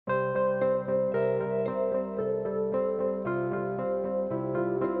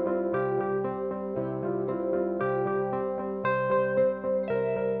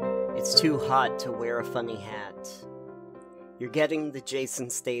too hot to wear a funny hat. You're getting the Jason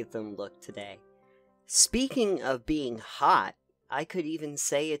Statham look today. Speaking of being hot, I could even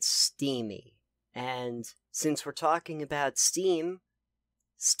say it's steamy. And since we're talking about Steam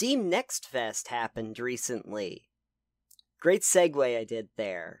Next Fest happened recently. Great segue I did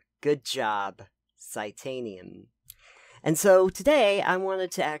there. Good job, Psitanium. And so today I wanted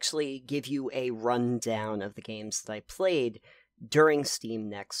to actually give you a rundown of the games that I played during Steam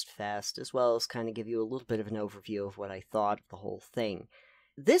Next Fest, as well as kind of give you a little bit of an overview of what I thought of the whole thing.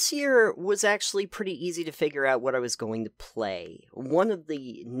 This year was actually pretty easy to figure out what I was going to play. One of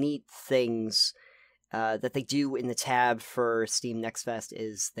the neat things that they do in the tab for Steam Next Fest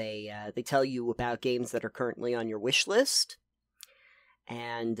is they tell you about games that are currently on your wish list.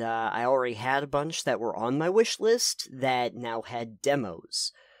 And I already had a bunch that were on my wish list that now had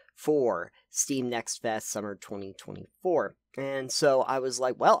demos for Steam Next Fest Summer 2024. And so I was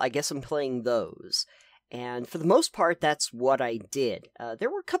like, well, I guess I'm playing those. And for the most part, that's what I did. There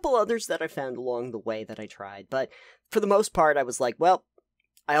were a couple others that I found along the way that I tried, but for the most part, I was like, well,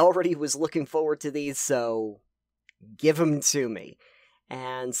 I already was looking forward to these, so give them to me.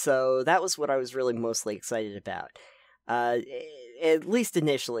 And so that was what I was really mostly excited about. At least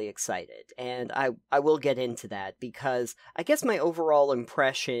initially excited, and I will get into that, because I guess my overall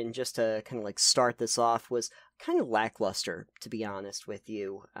impression, just to kind of like start this off, was kind of lackluster, to be honest with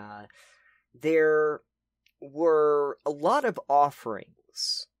you. There were a lot of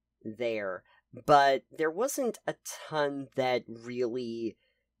offerings there, but there wasn't a ton that really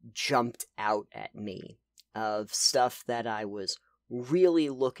jumped out at me of stuff that I was really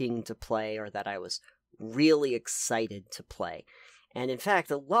looking to play, or that I was really excited to play. And in fact,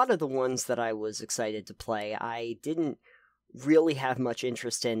 a lot of the ones that I was excited to play, I didn't really have much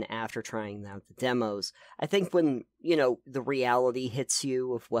interest in after trying out the demos. I think when, the reality hits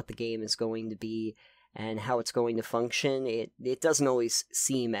you of what the game is going to be and how it's going to function, it doesn't always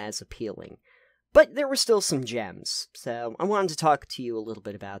seem as appealing. But there were still some gems, so I wanted to talk to you a little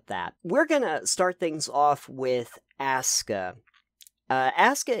bit about that. We're gonna start things off with ASKA.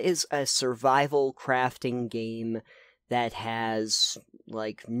 ASKA is a survival crafting game that has,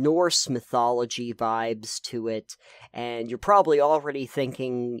 like, Norse mythology vibes to it, and you're probably already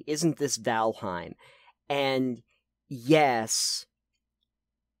thinking, isn't this Valheim? And yes,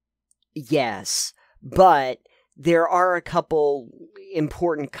 but there are a couple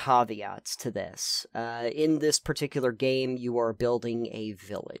important caveats to this. In this particular game, you are building a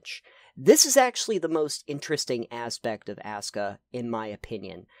village. This is actually the most interesting aspect of ASKA, in my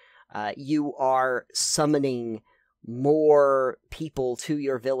opinion. You are summoning more people to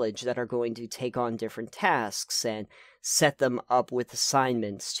your village that are going to take on different tasks and set them up with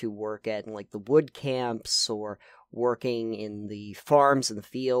assignments to work at, like, the wood camps or working in the farms and the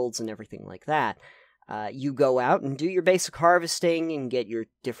fields and everything like that. You go out and do your basic harvesting and get your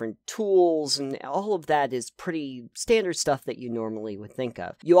different tools, and all of that is pretty standard stuff that you normally would think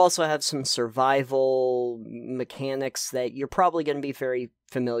of. You also have some survival mechanics that you're probably going to be very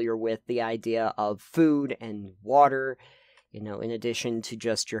familiar with, the idea of food and water, in addition to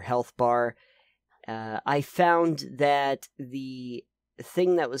just your health bar. I found that the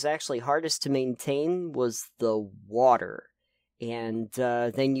thing that was actually hardest to maintain was the water. And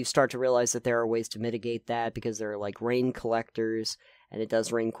then you start to realize that there are ways to mitigate that, because there are, like, rain collectors, and it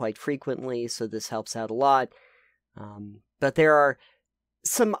does rain quite frequently, so this helps out a lot. But there are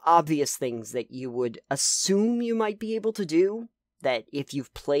some obvious things that you would assume you might be able to do, that if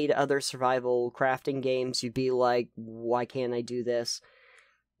you've played other survival crafting games, you'd be like, why can't I do this?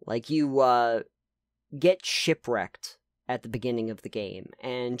 Like, you get shipwrecked at the beginning of the game,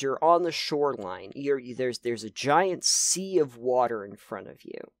 and you're on the shoreline. There's a giant sea of water in front of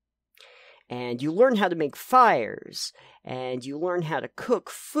you, and you learn how to make fires, and you learn how to cook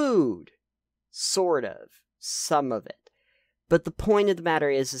food, sort of, some of it. But the point of the matter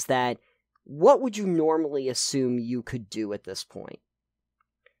is that what would you normally assume you could do at this point?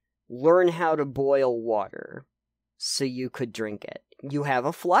 Learn how to boil water so you could drink it. You have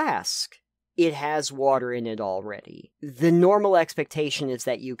a flask. It has water in it already. The normal expectation is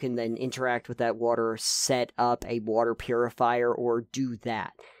that you can then interact with that water, set up a water purifier, or do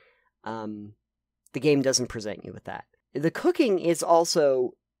that. The game doesn't present you with that. The cooking is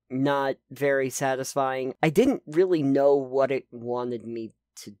also not very satisfying. I didn't really know what it wanted me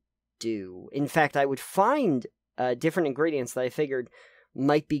to do. In fact, I would find different ingredients that I figured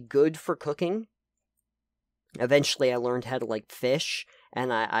might be good for cooking. Eventually, I learned how to, like, fish,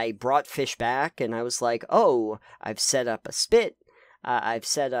 and I brought fish back, and I was like, oh, I've set up a spit, I've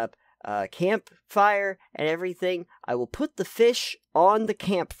set up campfire and everything. I will put the fish on the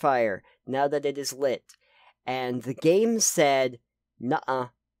campfire now that it is lit. And the game said, nuh-uh.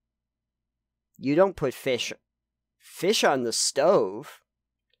 You don't put fish on the stove.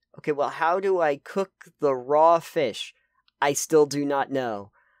 Okay, well, how do I cook the raw fish? I still do not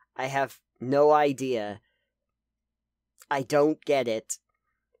know. I have no idea. I don't get it.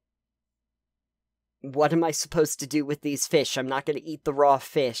 What am I supposed to do with these fish? I'm not going to eat the raw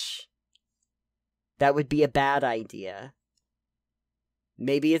fish. That would be a bad idea.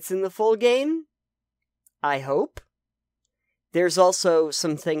 Maybe it's in the full game? I hope. There's also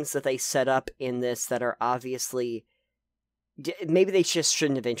some things that they set up in this that are obviously... Maybe they just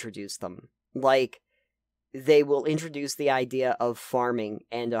shouldn't have introduced them. Like, they will introduce the idea of farming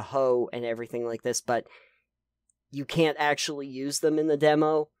and a hoe and everything like this, but you can't actually use them in the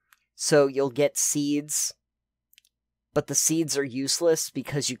demo, so you'll get seeds, but the seeds are useless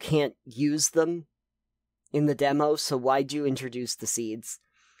because you can't use them in the demo, so why'd you introduce the seeds?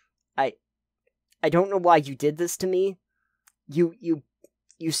 I don't know why you did this to me. You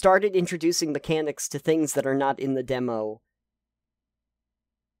started introducing mechanics to things that are not in the demo.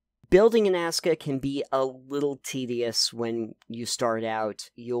 Building an ASKA can be a little tedious when you start out.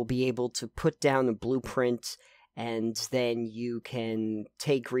 You'll be able to put down a blueprint, and then you can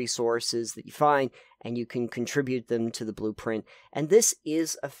take resources that you find, and you can contribute them to the blueprint. And this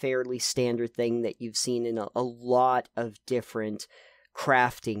is a fairly standard thing that you've seen in a lot of different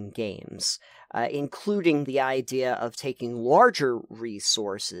crafting games, including the idea of taking larger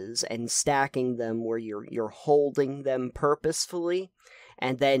resources and stacking them where you're holding them purposefully,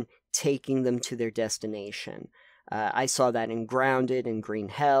 and then taking them to their destination. I saw that in Grounded and Green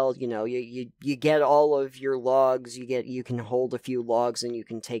Hell. You know, you get all of your logs, you can hold a few logs and you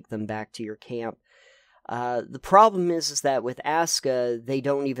can take them back to your camp. The problem is that with ASKA, they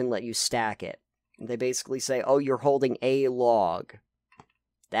don't even let you stack it. They basically say, oh, you're holding a log.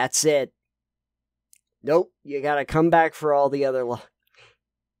 That's it. Nope, you gotta come back for all the other logs.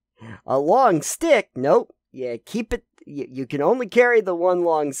 A long stick? Nope. Yeah, keep it. You can only carry the one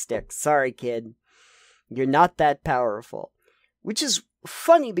long stick. Sorry, kid. You're not that powerful. Which is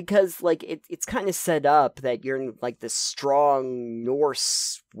funny because, like, it's kind of set up that you're, like, this strong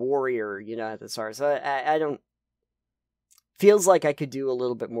Norse warrior, you know, at the start. So I don't... Feels like I could do a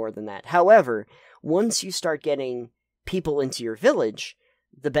little bit more than that. However, once you start getting people into your village,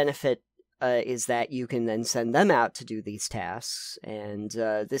 the benefit is that you can then send them out to do these tasks. And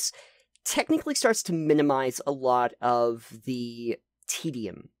this technically starts to minimize a lot of the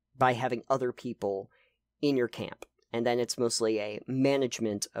tedium by having other people in your camp. And then it's mostly a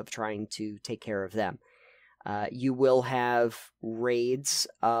management of trying to take care of them. You will have raids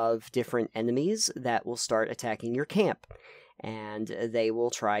of different enemies that will start attacking your camp, and they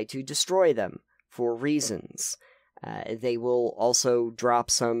will try to destroy them for reasons. They will also drop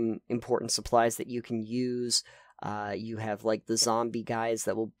some important supplies that you can use. You have, like, the zombie guys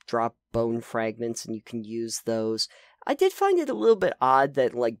that will drop bone fragments, and you can use those. I did find it a little bit odd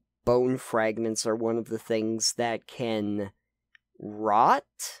that, like, bone fragments are one of the things that can rot.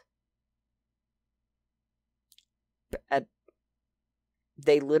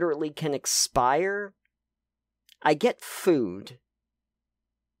 They literally can expire. I get food.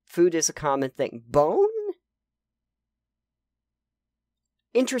 Food is a common thing. Bone?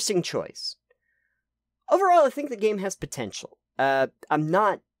 Interesting choice. Overall, I think the game has potential. I'm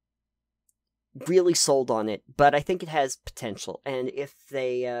not really sold on it, but I think it has potential. And if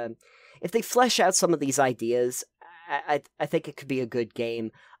they flesh out some of these ideas, I think it could be a good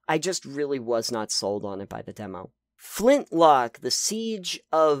game. I just really was not sold on it by the demo. Flintlock, the Siege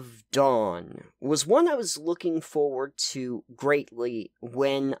of Dawn, was one I was looking forward to greatly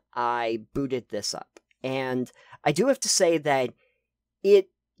when I booted this up. And I do have to say that it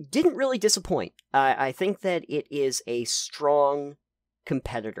didn't really disappoint. I think that it is a strong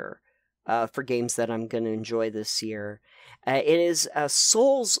competitor for games that I'm going to enjoy this year. It is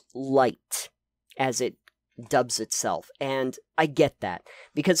Souls-light, as it dubs itself, and I get that,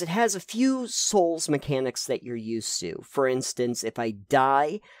 because it has a few Souls mechanics that you're used to. For instance, if I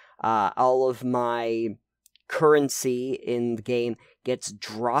die, all of my currency in the game gets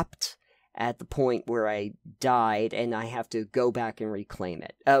dropped at the point where I died, and I have to go back and reclaim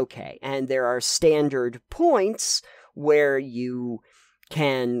it. Okay, and there are standard points where you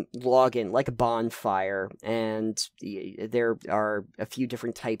can log in, like a bonfire, and there are a few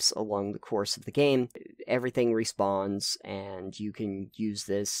different types along the course of the game. Everything respawns, and you can use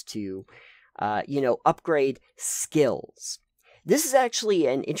this to, upgrade skills. This is actually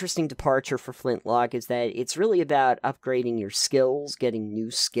an interesting departure for Flintlock, is that it's really about upgrading your skills, getting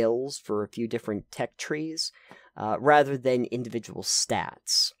new skills for a few different tech trees, rather than individual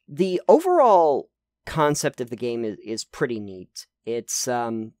stats. The overall concept of the game is pretty neat. It's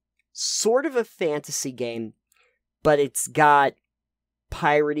sort of a fantasy game, but it's got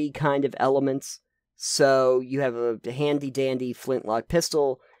piratey kind of elements. So you have a handy-dandy flintlock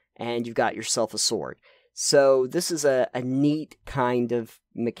pistol, and you've got yourself a sword. So this is a neat kind of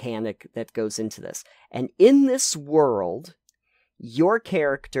mechanic that goes into this. And in this world, your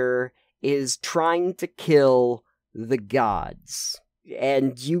character is trying to kill the gods.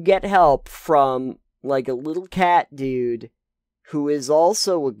 And you get help from, like, a little cat dude who is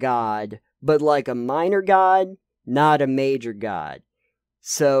also a god, but like a minor god, not a major god.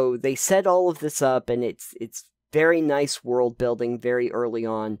 So they set all of this up, and it's very nice world building very early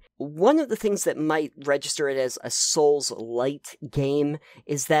on. One of the things that might register it as a Souls-light game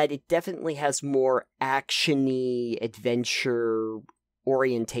is that it definitely has more action-y adventure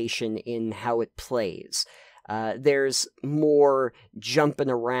orientation in how it plays. There's more jumping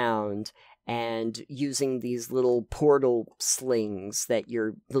around and using these little portal slings that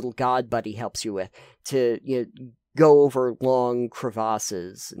your little god buddy helps you with to, go over long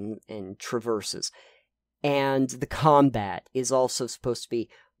crevasses and traverses. And the combat is also supposed to be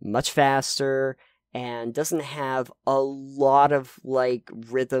much faster and doesn't have a lot of, like,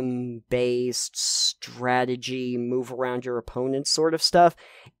 rhythm-based strategy, move around your opponent sort of stuff.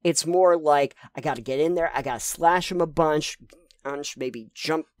 It's more like, I gotta get in there, I gotta slash him a bunch, maybe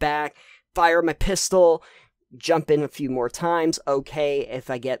jump back, fire my pistol, jump in a few more times. Okay, if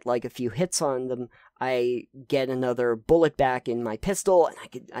I get, like, a few hits on them, I get another bullet back in my pistol, and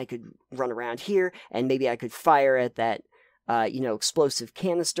I could run around here, and maybe I could fire at that, explosive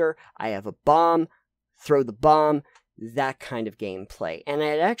canister. I have a bomb, throw the bomb, that kind of gameplay. And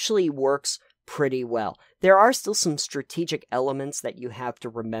it actually works pretty well. There are still some strategic elements that you have to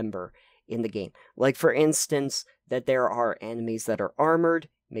remember in the game. Like, for instance, that there are enemies that are armored,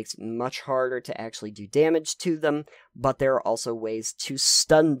 makes it much harder to actually do damage to them, but there are also ways to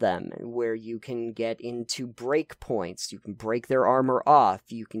stun them, where you can get into break points, you can break their armor off,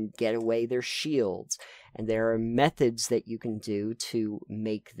 you can get away their shields, and there are methods that you can do to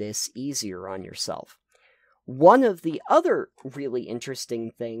make this easier on yourself. One of the other really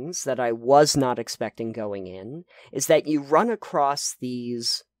interesting things that I was not expecting going in is that you run across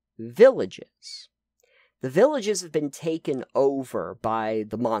these villages. The villages have been taken over by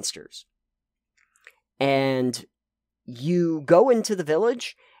the monsters. And you go into the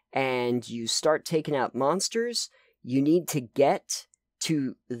village, and you start taking out monsters. You need to get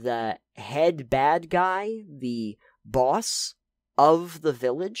to the head bad guy, the boss of the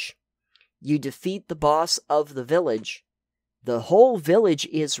village. You defeat the boss of the village. The whole village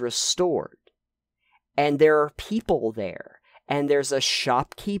is restored. And there are people there. And there's a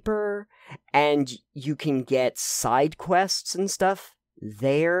shopkeeper, and you can get side quests and stuff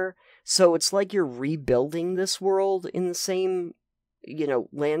there. So it's like you're rebuilding this world in the same,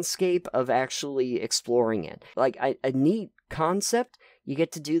 landscape of actually exploring it. Like, a neat concept. You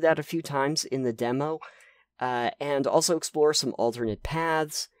get to do that a few times in the demo, and also explore some alternate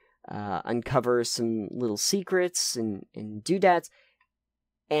paths, uncover some little secrets and doodads.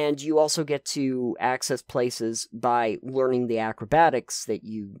 And you also get to access places by learning the acrobatics that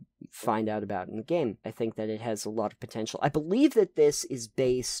you find out about in the game. I think that it has a lot of potential. I believe that this is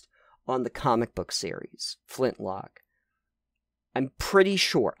based on the comic book series, Flintlock. I'm pretty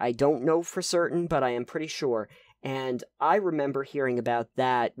sure. I don't know for certain, but I am pretty sure. And I remember hearing about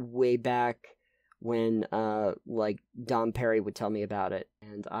that way back when, Dom Perry would tell me about it.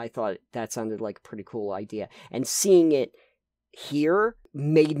 And I thought that sounded like a pretty cool idea. And seeing it here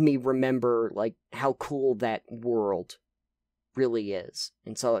made me remember, like, how cool that world really is.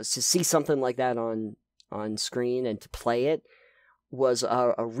 And so to see something like that on screen and to play it was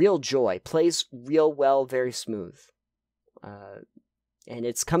a real joy. Plays real well, very smooth. And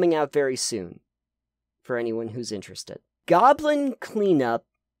it's coming out very soon for anyone who's interested. Goblin Cleanup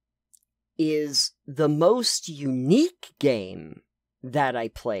is the most unique game that I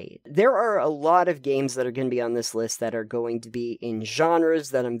played. There are a lot of games that are going to be on this list that are going to be in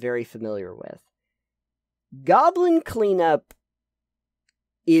genres that I'm very familiar with. Goblin Cleanup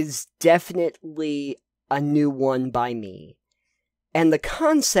is definitely a new one by me, and the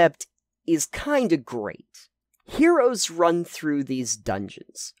concept is kinda great. Heroes run through these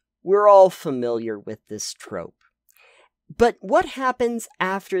dungeons. We're all familiar with this trope. But what happens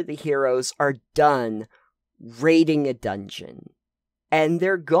after the heroes are done raiding a dungeon? And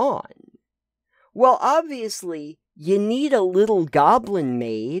they're gone. Well, obviously, you need a little goblin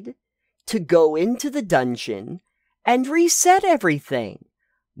maid to go into the dungeon and reset everything.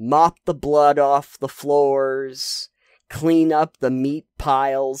 Mop the blood off the floors, clean up the meat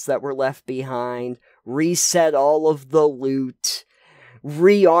piles that were left behind, reset all of the loot,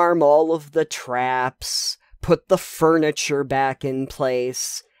 rearm all of the traps, put the furniture back in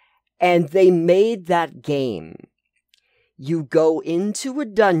place, and they made that game. You go into a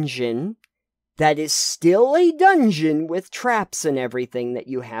dungeon that is still a dungeon with traps and everything that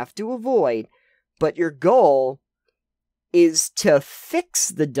you have to avoid, but your goal is to fix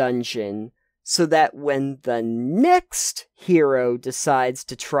the dungeon so that when the next hero decides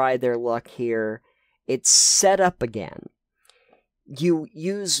to try their luck here, it's set up again. You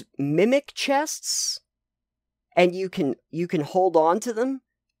use mimic chests, and you can hold on to them,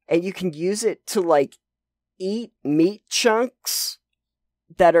 and you can use it to, like, eat meat chunks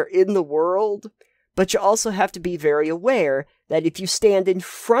that are in the world, but you also have to be very aware that if you stand in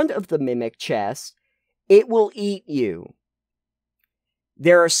front of the mimic chest, it will eat you.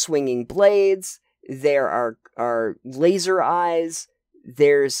 There are swinging blades, there are laser eyes,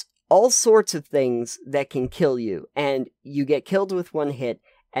 there's all sorts of things that can kill you, and you get killed with one hit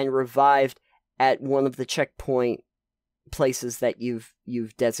and revived at one of the checkpoint places that you've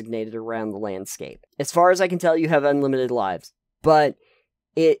designated around the landscape. As far as I can tell, you have unlimited lives, but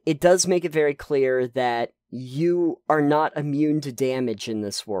it does make it very clear that you are not immune to damage in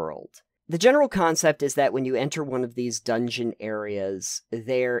this world. The general concept is that when you enter one of these dungeon areas,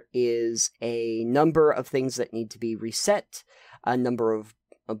 there is a number of things that need to be reset, a number of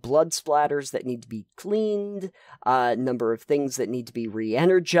blood splatters that need to be cleaned, a number of things that need to be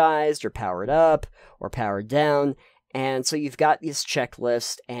re-energized or powered up or powered down, and so you've got this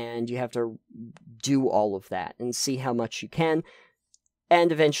checklist, and you have to do all of that and see how much you can,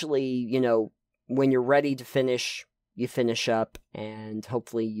 and eventually, you know, when you're ready to finish, you finish up, and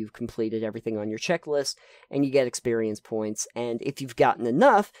hopefully you've completed everything on your checklist, and you get experience points, and if you've gotten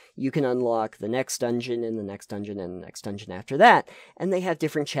enough, you can unlock the next dungeon, and the next dungeon, and the next dungeon after that, and they have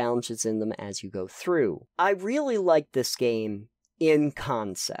different challenges in them as you go through. I really like this game in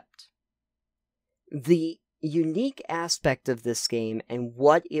concept. The unique aspect of this game and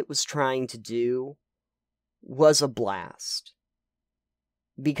what it was trying to do was a blast.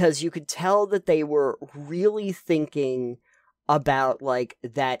 Because you could tell that they were really thinking about, like,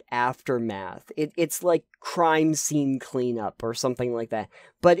 that aftermath. It's like crime scene cleanup or something like that.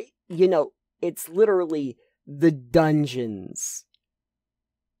 But, you know, it's literally the dungeons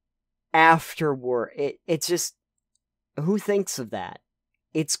afterward. It's just, who thinks of that?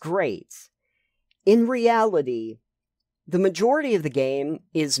 It's great. In reality, the majority of the game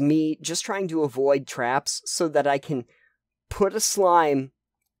is me just trying to avoid traps so that I can put a slime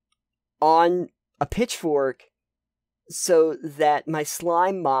on a pitchfork so that my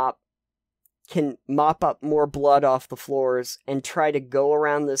slime mop can mop up more blood off the floors and try to go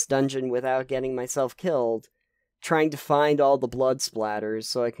around this dungeon without getting myself killed, trying to find all the blood splatters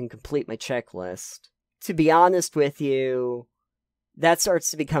so I can complete my checklist. To be honest with you, that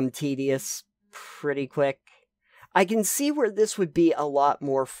starts to become tedious pretty quick. I can see where this would be a lot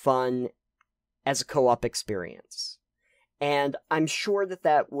more fun as a co-op experience. And I'm sure that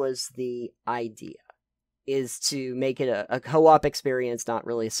that was the idea, is to make it a co-op experience, not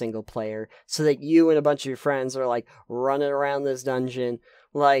really a single player, so that you and a bunch of your friends are, like, running around this dungeon,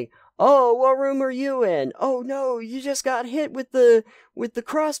 like, oh, what room are you in? Oh, no, you just got hit with the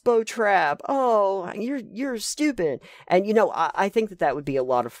crossbow trap. Oh, you're stupid. And, you know, I think that would be a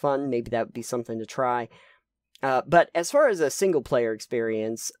lot of fun. Maybe that would be something to try. But as far as a single player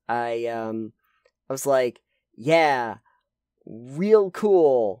experience, I was like, yeah, real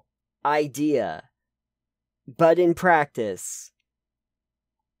cool idea, but in practice,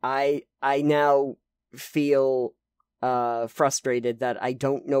 I now feel frustrated that I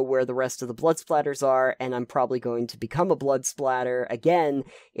don't know where the rest of the blood splatters are, and I'm probably going to become a blood splatter again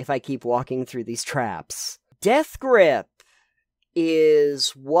if I keep walking through these traps. Deathgrip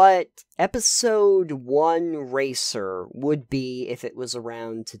is what Episode 1 Racer would be if it was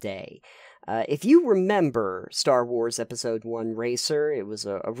around today. If you remember Star Wars Episode 1 Racer, it was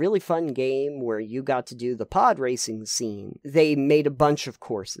a really fun game where you got to do the pod racing scene. They made a bunch of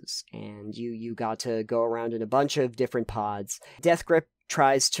courses, and you got to go around in a bunch of different pods. Deathgrip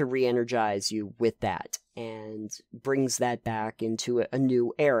tries to re-energize you with that, and brings that back into a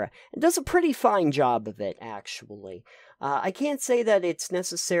new era. And does a pretty fine job of it, actually. I can't say that it's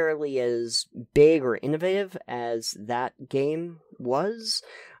necessarily as big or innovative as that game was,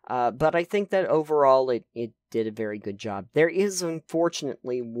 But I think that overall it did a very good job. There is,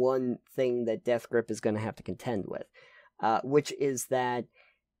 unfortunately, one thing that Deathgrip is going to have to contend with, which is that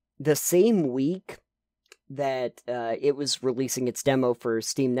the same week that it was releasing its demo for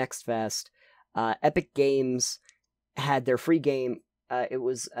Steam Next Fest, Epic Games had their free game. It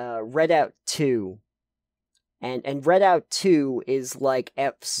was Redout 2. And Redout 2 is like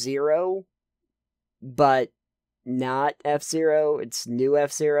F-Zero, but not F-Zero, it's new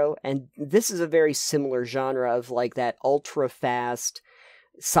F-Zero, and this is a very similar genre of like that ultra-fast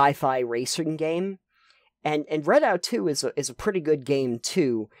sci-fi racing game, and Redout 2 is a pretty good game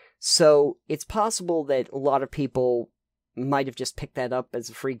too, so it's possible that a lot of people might have just picked that up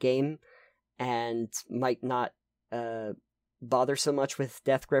as a free game, and might not bother so much with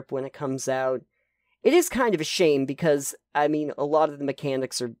Deathgrip when it comes out. It is kind of a shame, because, I mean, a lot of the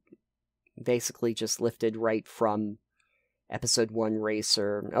mechanics are basically just lifted right from Episode 1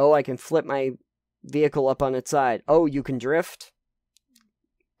 Racer. Oh, I can flip my vehicle up on its side. Oh, you can drift?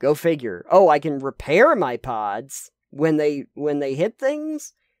 Go figure. Oh, I can repair my pods when they hit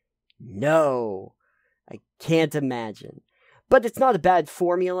things? No. I can't imagine. But it's not a bad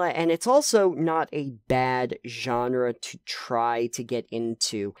formula, and it's also not a bad genre to try to get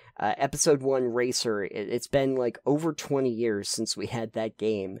into. Episode 1 Racer, it's been like over 20 years since we had that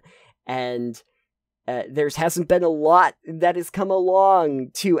game, and there hasn't been a lot that has come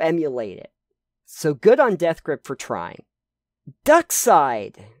along to emulate it. So good on Deathgrip for trying.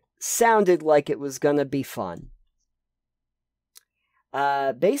 Duckside sounded like it was gonna be fun.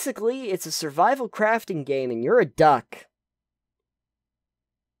 Basically, it's a survival crafting game, and you're a duck.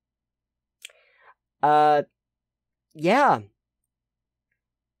 Yeah.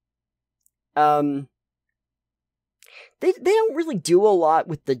 They don't really do a lot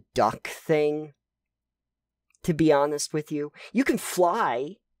with the duck thing, to be honest with you. You can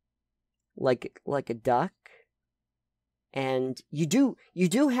fly like a duck, and you do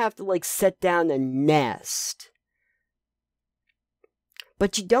have to like set down a nest.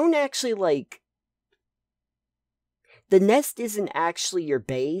 But you don't actually like, the nest isn't actually your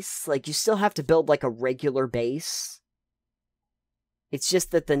base. Like, you still have to build, like, a regular base. It's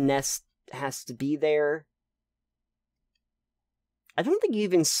just that the nest has to be there. I don't think you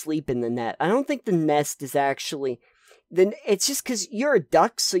even sleep in the net. I don't think the nest is actually... It's just because you're a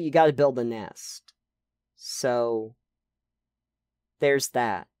duck, so you gotta build a nest. So, there's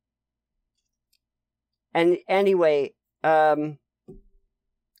that. And anyway, then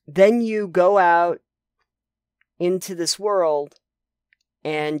you go out into this world,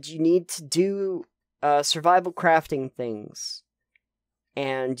 and you need to do survival crafting things,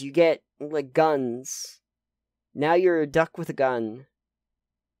 and you get like guns. Now you're a duck with a gun,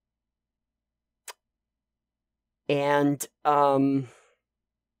 and you're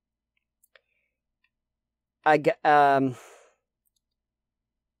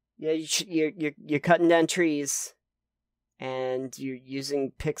cutting down trees, and you're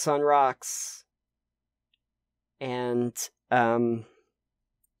using picks on rocks. And,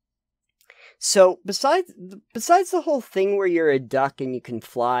 so, besides the whole thing where you're a duck and you can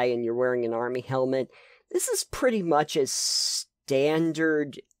fly and you're wearing an army helmet, this is pretty much as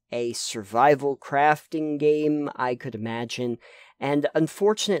standard a survival crafting game I could imagine, and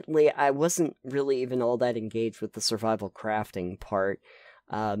unfortunately, I wasn't really even all that engaged with the survival crafting part.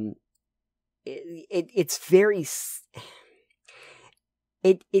 It's very...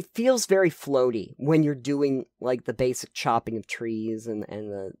 It feels very floaty when you're doing like the basic chopping of trees and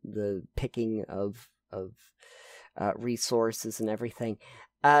the picking of resources and everything.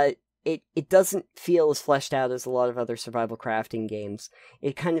 It doesn't feel as fleshed out as a lot of other survival crafting games.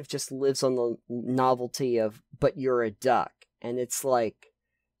 It kind of just lives on the novelty of, but you're a duck, and it's like,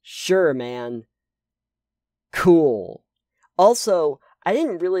 sure, man, cool. Also, I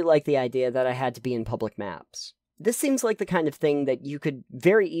didn't really like the idea that I had to be in public maps. This seems like the kind of thing that you could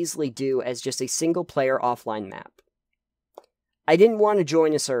very easily do as just a single-player offline map. I didn't want to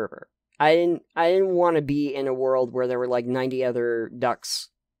join a server. I didn't want to be in a world where there were like 90 other ducks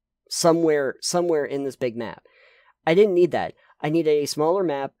somewhere in this big map. I didn't need that. I needed a smaller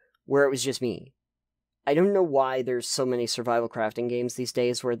map where it was just me. I don't know why there's so many survival crafting games these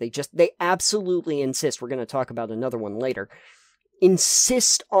days where they absolutely insist, we're going to talk about another one later,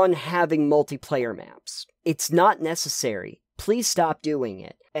 insist on having multiplayer maps. It's not necessary. Please stop doing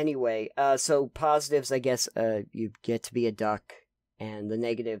it. Anyway, so positives, I guess, you get to be a duck, and the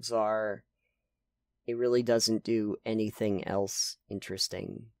negatives are, it really doesn't do anything else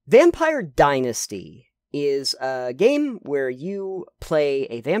interesting. Vampire Dynasty is a game where you play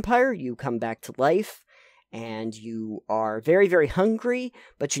a vampire, you come back to life, and you are very, very hungry,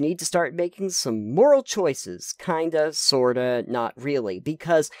 but you need to start making some moral choices. Kinda, sorta, not really,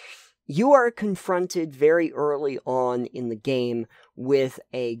 because you are confronted very early on in the game with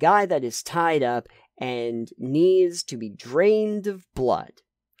a guy that is tied up and needs to be drained of blood.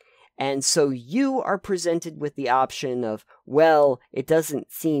 And so you are presented with the option of, well, it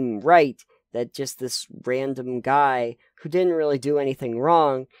doesn't seem right that just this random guy who didn't really do anything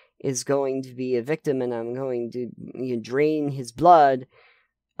wrong is going to be a victim and I'm going to drain his blood.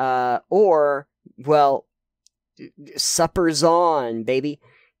 Or, well, supper's on, baby.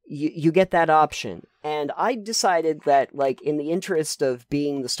 You get that option. And I decided that, like, in the interest of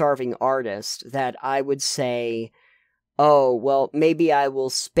being the starving artist, that I would say, oh, well, maybe I will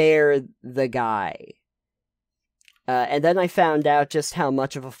spare the guy. And then I found out just how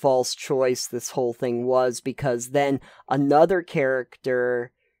much of a false choice this whole thing was, because then another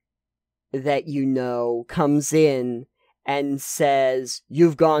character that you know comes in and says,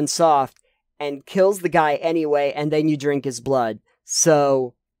 you've gone soft, and kills the guy anyway, and then you drink his blood.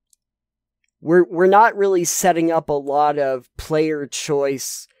 So we're not really setting up a lot of player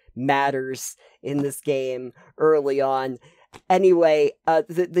choice matters in this game early on. Anyway,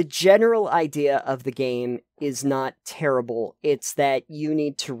 the general idea of the game is not terrible. It's that you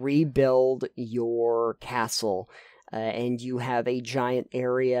need to rebuild your castle, and you have a giant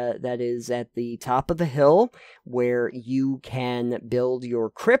area that is at the top of the hill where you can build your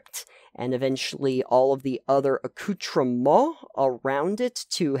crypt and eventually all of the other accoutrements around it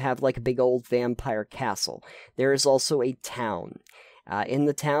to have like a big old vampire castle. There is also a town. In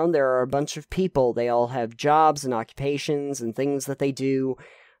the town, there are a bunch of people. They all have jobs and occupations and things that they do,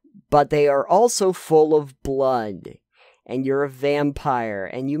 but they are also full of blood. And you're a vampire,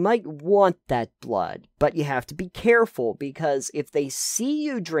 and you might want that blood, but you have to be careful, because if they see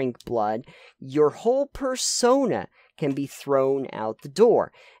you drink blood, your whole persona can be thrown out the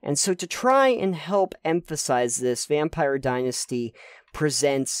door. And so to try and help emphasize this, Vampire Dynasty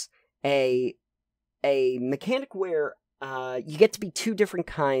presents a mechanic where you get to be two different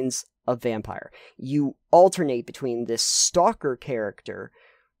kinds of vampire. You alternate between this stalker character,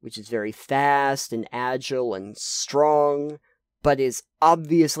 which is very fast and agile and strong, but is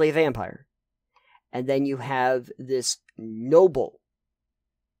obviously a vampire. And then you have this noble,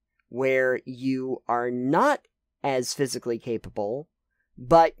 where you are not as physically capable,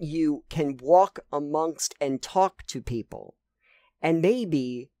 but you can walk amongst and talk to people. And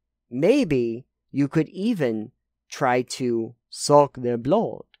maybe you could even try to suck their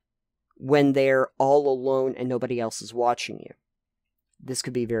blood when they're all alone and nobody else is watching you. This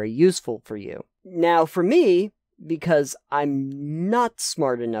could be very useful for you. Now, for me, because I'm not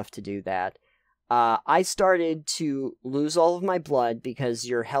smart enough to do that, I started to lose all of my blood, because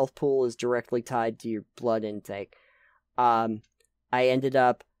your health pool is directly tied to your blood intake. I ended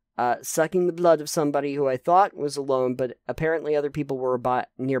up sucking the blood of somebody who I thought was alone, but apparently other people were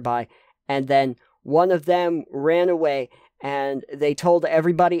nearby, and then one of them ran away, and they told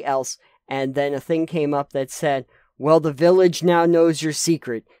everybody else, and then a thing came up that said, well, the village now knows your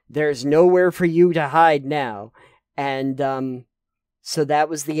secret. There's nowhere for you to hide now. And, so that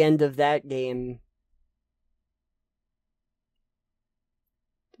was the end of that game.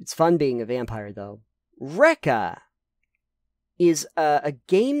 It's fun being a vampire, though. REKA is a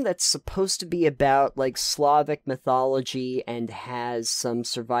game that's supposed to be about, like, Slavic mythology and has some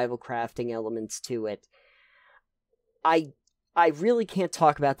survival crafting elements to it. I really can't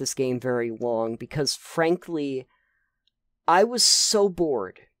talk about this game very long, because, frankly, I was so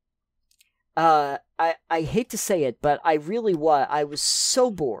bored. I hate to say it, but I really was. I was so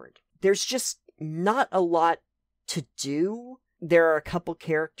bored. There's just not a lot to do. There are a couple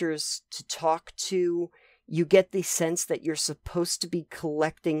characters to talk to. You get the sense that you're supposed to be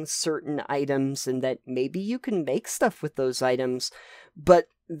collecting certain items and that maybe you can make stuff with those items. But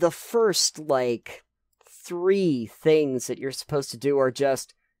the first, like, 3 things that you're supposed to do are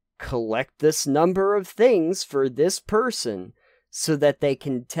just collect this number of things for this person so that they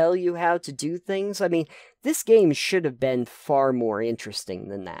can tell you how to do things. I mean, this game should have been far more interesting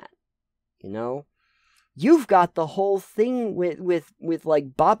than that, you know? You've got the whole thing with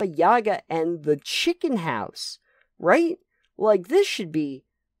like Baba Yaga and the chicken house, right? Like, this should be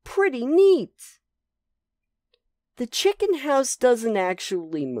pretty neat. The chicken house doesn't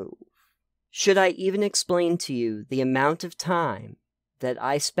actually move. Should I even explain to you the amount of time that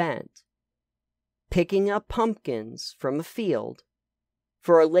I spent picking up pumpkins from a field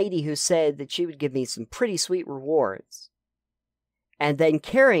for a lady who said that she would give me some pretty sweet rewards, and then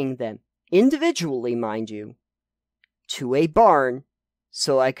carrying them, individually, mind you, to a barn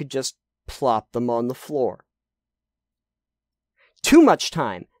so I could just plop them on the floor. Too much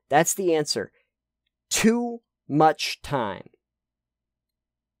time. That's the answer. Too much time.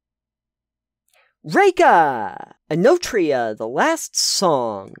 REKA! Enotria, the last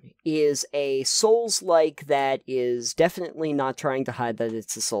song, is a Souls-like that is definitely not trying to hide that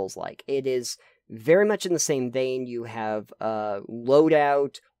it's a Souls-like. It is very much in the same vein. You have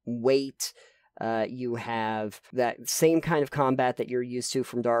loadout, weight, you have that same kind of combat that you're used to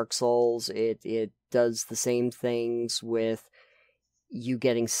from Dark Souls. It does the same things with you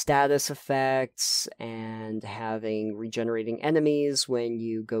getting status effects and having regenerating enemies when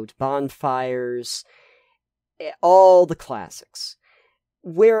you go to bonfires. All the classics.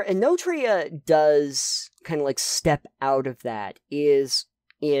 Where Enotria does kind of like step out of that is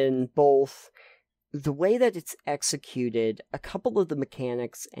in both the way that it's executed, a couple of the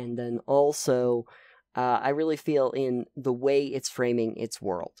mechanics, and then also I really feel in the way it's framing its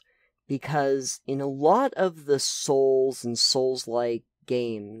world. Because in a lot of the Souls and Souls-like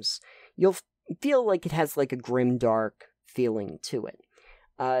games, you'll feel like it has like a grimdark feeling to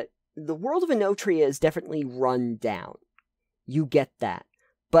it. The world of Enotria is definitely run down. You get that.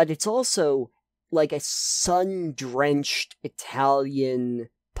 But it's also like a sun-drenched Italian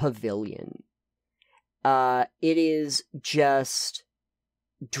pavilion. It is just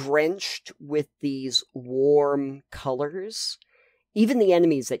drenched with these warm colors. Even the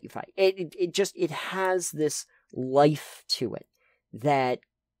enemies that you fight, it has this life to it that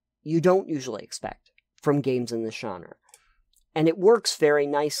you don't usually expect from games in this genre. And it works very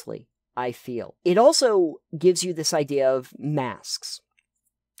nicely, I feel. It also gives you this idea of masks.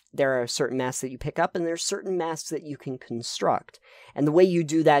 There are certain masks that you pick up, and there's certain masks that you can construct. And the way you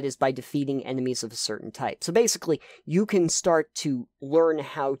do that is by defeating enemies of a certain type. So basically, you can start to learn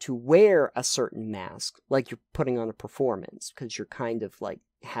how to wear a certain mask, like you're putting on a performance, because you're kind of like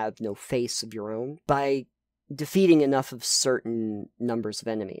have no face of your own, by defeating enough of certain numbers of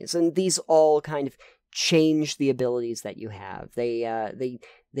enemies. And these all kind of change the abilities that you have. They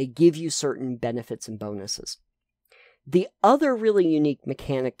give you certain benefits and bonuses. The other really unique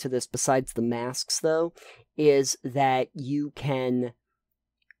mechanic to this, besides the masks, though, is that you can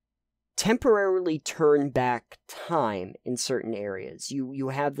temporarily turn back time in certain areas. You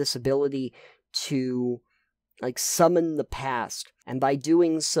have this ability to, like, summon the past, and by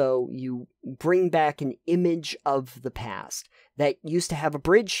doing so, you bring back an image of the past that used to have a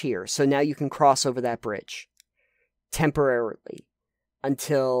bridge here, so now you can cross over that bridge temporarily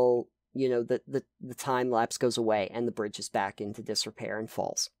until, you know, the time lapse goes away and the bridge is back into disrepair and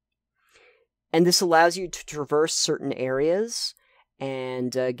falls. And this allows you to traverse certain areas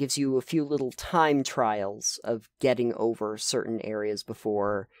and gives you a few little time trials of getting over certain areas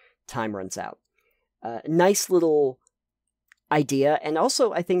before time runs out. Nice little idea, and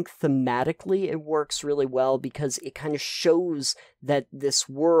also I think thematically it works really well because it kind of shows that this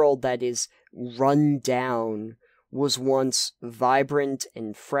world that is run down was once vibrant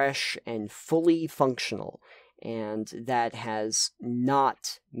and fresh and fully functional, and that has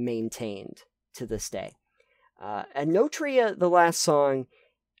not maintained to this day. Enotria, the last song,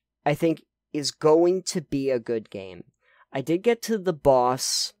 I think is going to be a good game. I did get to the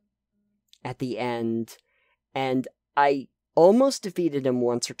boss at the end, and I almost defeated him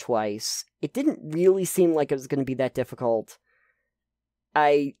once or twice. It didn't really seem like it was going to be that difficult.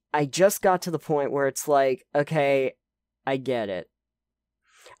 I just got to the point where it's like, okay, I get it.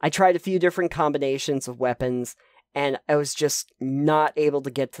 I tried a few different combinations of weapons, and I was just not able to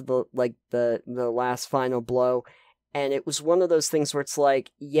get to the last final blow. And it was one of those things where it's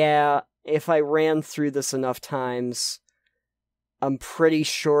like, yeah, if I ran through this enough times, I'm pretty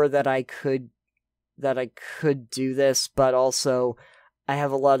sure that I could do this, but also I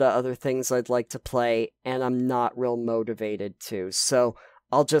have a lot of other things I'd like to play, and I'm not real motivated to. So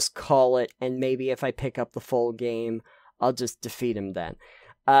I'll just call it, and maybe if I pick up the full game, I'll just defeat him then.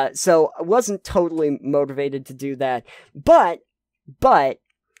 So I wasn't totally motivated to do that, but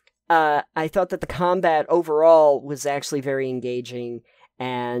I thought that the combat overall was actually very engaging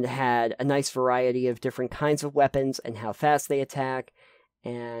and had a nice variety of different kinds of weapons and how fast they attack,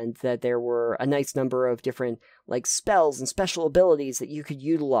 and that there were a nice number of different like spells and special abilities that you could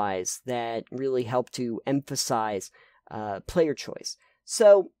utilize that really help to emphasize player choice.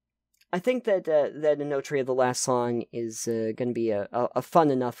 So I think that Enotria, the last song, is going to be a fun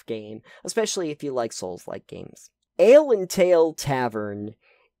enough game, especially if you like Souls-like games. Ale and Tale Tavern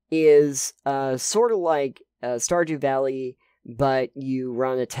is sort of like Stardew Valley, but you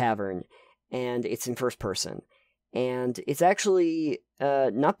run a tavern, and it's in first person. And it's actually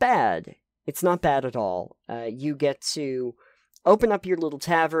not bad. It's not bad at all. You get to open up your little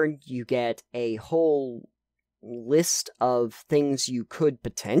tavern, you get a whole list of things you could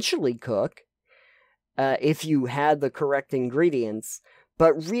potentially cook if you had the correct ingredients.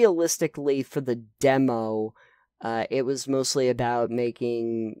 But realistically, for the demo, it was mostly about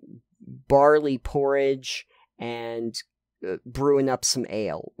making barley porridge and brewing up some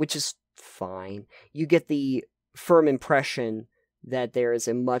ale, which is fine. You get the firm impression that there is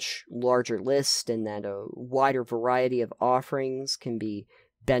a much larger list and that a wider variety of offerings can be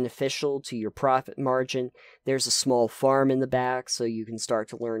beneficial to your profit margin. There's a small farm in the back, so you can start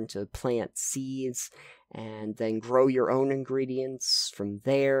to learn to plant seeds and then grow your own ingredients from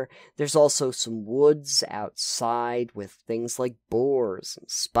there. There's also some woods outside with things like boars and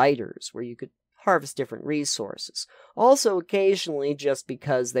spiders where you could harvest different resources. Also, occasionally, just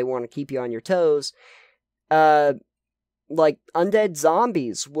because they want to keep you on your toes, like, undead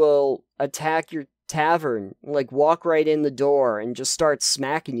zombies will attack your tavern, like, walk right in the door and just start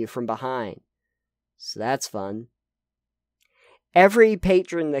smacking you from behind. So that's fun. Every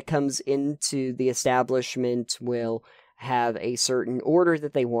patron that comes into the establishment will have a certain order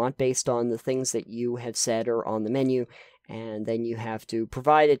that they want based on the things that you have said are on the menu, and then you have to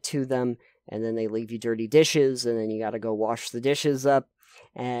provide it to them, and then they leave you dirty dishes, and then you gotta go wash the dishes up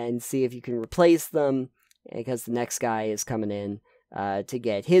and see if you can replace them, because the next guy is coming in to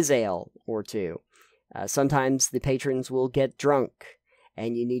get his ale or two. Sometimes the patrons will get drunk,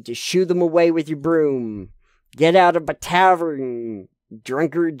 and you need to shoo them away with your broom. Get out of a tavern,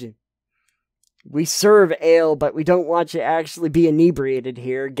 drunkard. We serve ale, but we don't want you to actually be inebriated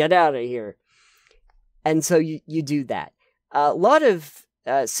here. Get out of here. And so you do that. A lot of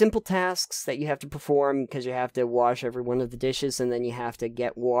simple tasks that you have to perform, because you have to wash every one of the dishes, and then you have to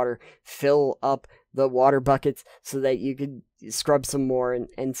get water, fill up the water buckets so that you could scrub some more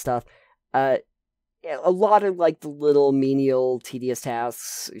and stuff. A lot of, like, the little menial, tedious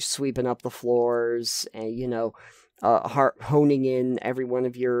tasks, sweeping up the floors, and, honing in every one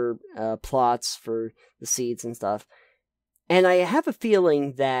of your plots for the seeds and stuff. And I have a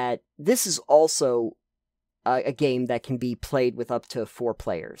feeling that this is also a game that can be played with up to 4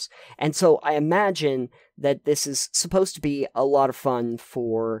 players. And so I imagine that this is supposed to be a lot of fun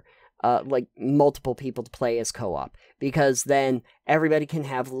for multiple people to play as co-op, because then everybody can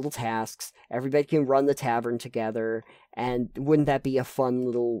have little tasks, everybody can run the tavern together, and wouldn't that be a fun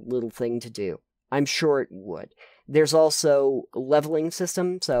little thing to do? I'm sure it would. There's also a leveling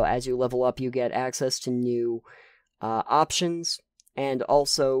system, so as you level up, you get access to new options, and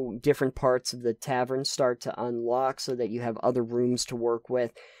also different parts of the tavern start to unlock so that you have other rooms to work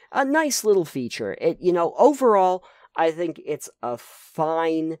with. A nice little feature. Overall, I think it's a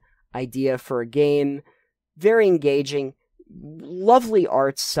fine idea for a game. Very engaging, lovely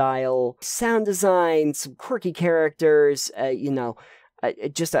art style, sound design, some quirky characters,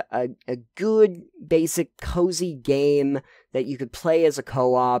 just a good, basic, cozy game that you could play as a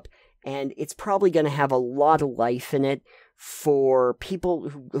co-op, and it's probably going to have a lot of life in it for people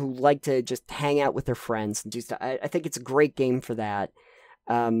who like to just hang out with their friends. And I think it's a great game for that.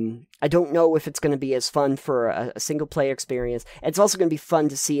 I don't know if it's going to be as fun for a single-player experience. It's also going to be fun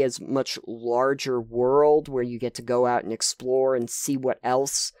to see as much larger world where you get to go out and explore and see what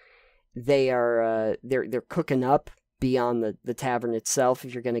else they're cooking up beyond the tavern itself.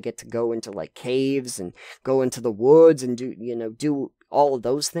 If you're going to get to go into, like, caves and go into the woods and do all of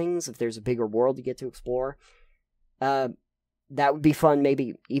those things, if there's a bigger world you get to explore. That would be fun,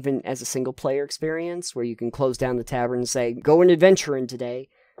 maybe even as a single-player experience, where you can close down the tavern and say, go and adventuring today.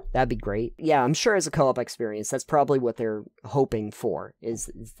 That'd be great. Yeah, I'm sure as a co-op experience, that's probably what they're hoping for, is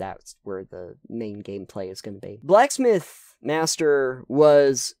that's where the main gameplay is going to be. Blacksmith Master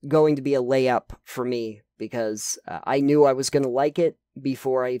was going to be a layup for me, because I knew I was going to like it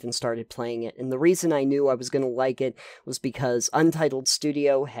before I even started playing it. And the reason I knew I was going to like it was because Untitled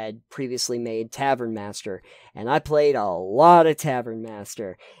Studio had previously made Tavern Master, and I played a lot of Tavern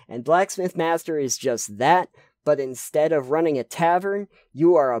Master. And Blacksmith Master is just that, but instead of running a tavern,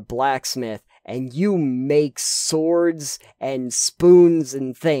 you are a blacksmith, and you make swords and spoons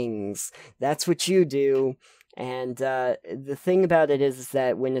and things. That's what you do. And the thing about it is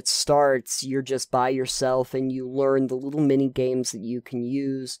that when it starts, you're just by yourself, and you learn the little mini games that you can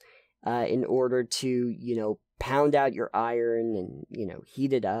use in order to, pound out your iron and,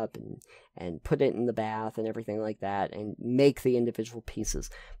 heat it up and put it in the bath and everything like that, and make the individual pieces.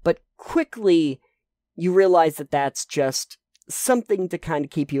 But quickly, you realize that that's just something to kind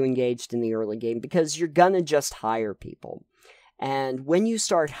of keep you engaged in the early game, because you're gonna just hire people. And when you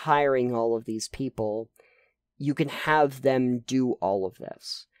start hiring all of these people, you can have them do all of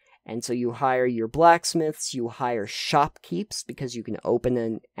this. And so you hire your blacksmiths, you hire shopkeeps, because you can open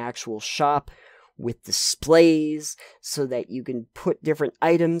an actual shop with displays so that you can put different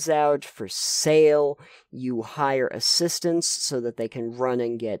items out for sale. You hire assistants so that they can run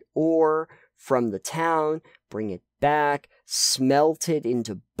and get ore from the town, bring it back, smelt it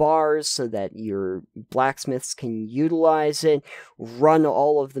into bars so that your blacksmiths can utilize it, run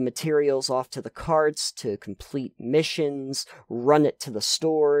all of the materials off to the carts to complete missions, run it to the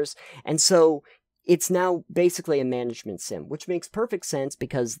stores. And so it's now basically a management sim, which makes perfect sense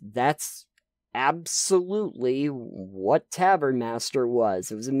because that's absolutely what Tavern Master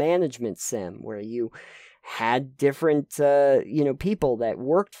was. It was a management sim where you had different, people that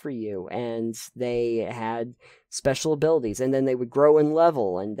worked for you, and they had special abilities, and then they would grow in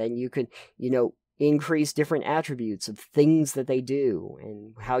level, and then you could, increase different attributes of things that they do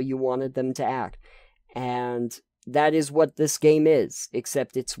and how you wanted them to act. And that is what this game is,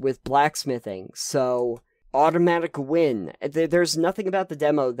 except it's with blacksmithing. So, automatic win. There's nothing about the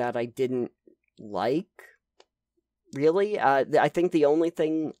demo that I didn't like, really. I think the only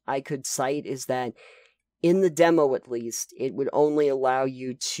thing I could cite is that in the demo, at least, it would only allow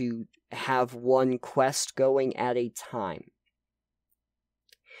you to have one quest going at a time,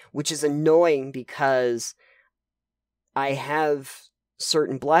 which is annoying because I have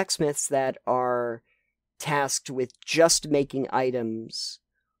certain blacksmiths that are tasked with just making items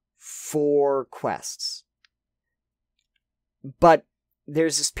for quests. But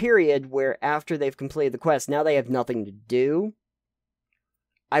there's this period where after they've completed the quest, now they have nothing to do.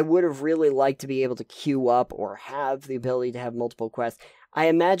 I would have really liked to be able to queue up or have the ability to have multiple quests. I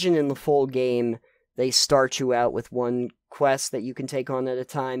imagine in the full game, they start you out with one quest that you can take on at a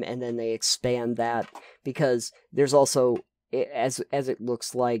time, and then they expand that, because there's also, as it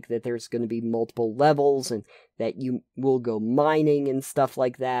looks like, that there's going to be multiple levels, and that you will go mining and stuff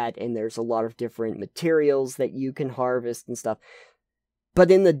like that, and there's a lot of different materials that you can harvest and stuff.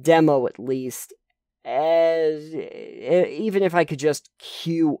 But in the demo, at least, even if I could just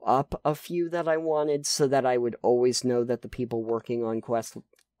queue up a few that I wanted so that I would always know that the people working on quest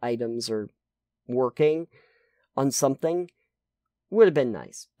items are working on something, would have been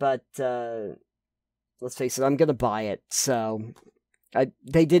nice. But let's face it, I'm gonna buy it, so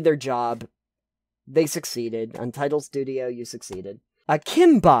they did their job. They succeeded. Untitled Studio, you succeeded.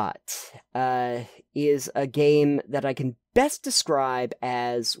 Akimbot is a game that I can best describe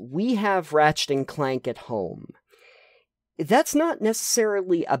as we have Ratchet & Clank at home. That's not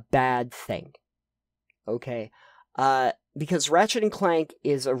necessarily a bad thing, okay? Because Ratchet & Clank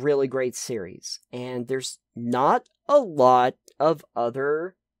is a really great series, and there's not a lot of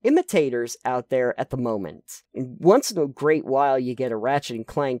other imitators out there at the moment. And once in a great while, you get a Ratchet &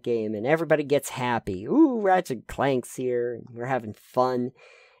 Clank game, and everybody gets happy. Ooh, Ratchet & Clank's here, and we're having fun.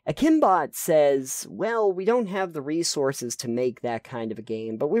 Akimbot says, well, we don't have the resources to make that kind of a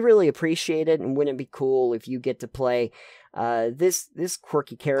game, but we really appreciate it, and wouldn't it be cool if you get to play this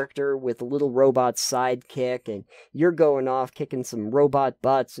quirky character with a little robot sidekick, and you're going off kicking some robot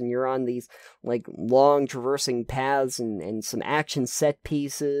butts, and you're on these long traversing paths and some action set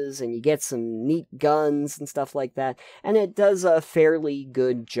pieces, and you get some neat guns and stuff like that, and it does a fairly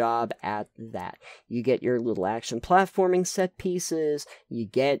good job at that. You get your little action platforming set pieces, you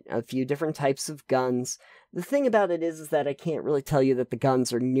get a few different types of guns. The thing about it is that I can't really tell you that the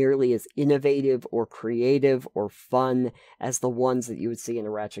guns are nearly as innovative or creative or fun as the ones that you would see in a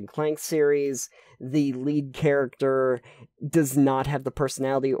Ratchet & Clank series. The lead character does not have the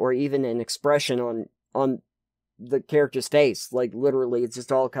personality or even an expression on the character's face. Literally, it's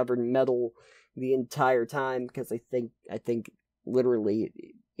just all covered in metal the entire time, because I think literally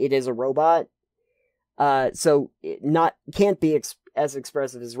it is a robot. So it can't be as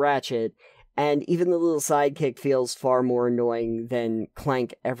expressive as Ratchet. And even the little sidekick feels far more annoying than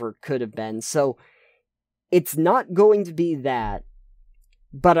Clank ever could have been. So it's not going to be that.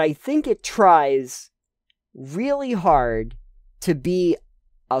 But I think it tries really hard to be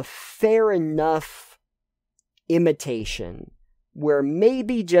a fair enough imitation where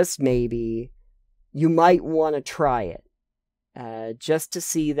maybe, just maybe, you might want to try it. Just to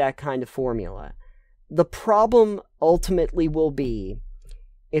see that kind of formula. The problem ultimately will be,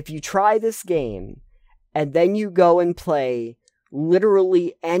 if you try this game, and then you go and play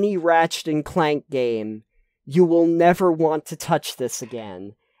literally any Ratchet & Clank game, you will never want to touch this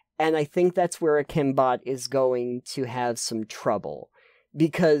again. And I think that's where Akimbot is going to have some trouble.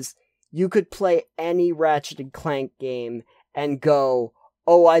 Because you could play any Ratchet & Clank game and go,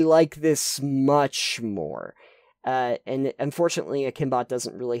 oh, I like this much more. And unfortunately, Akimbot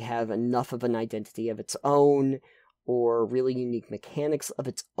doesn't really have enough of an identity of its own, or really unique mechanics of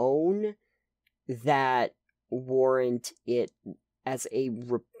its own that warrant it as a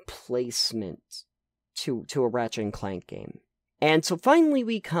replacement to a Ratchet and Clank game. And so finally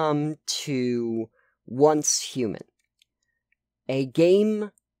we come to Once Human, a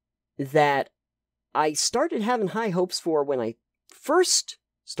game that I started having high hopes for when I first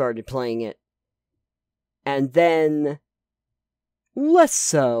started playing it, and then less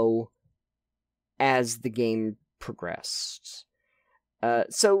so as the game progressed.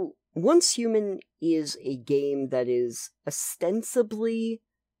 So Once Human is a game that is ostensibly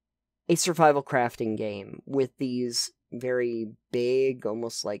a survival crafting game with these very big,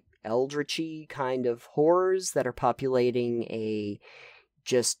 almost like eldritchy kind of horrors that are populating a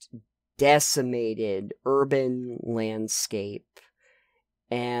just decimated urban landscape.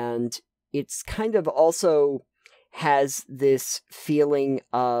 And it's kind of also has this feeling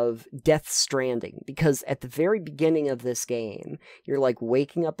of Death Stranding, because at the very beginning of this game, you're like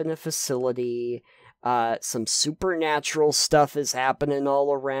waking up in a facility, some supernatural stuff is happening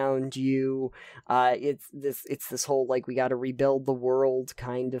all around you, it's this whole like we gotta rebuild the world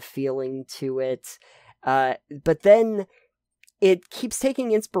kind of feeling to it, but then it keeps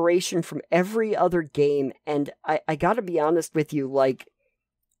taking inspiration from every other game, and I gotta be honest with you, like,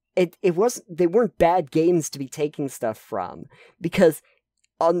 they weren't bad games to be taking stuff from, because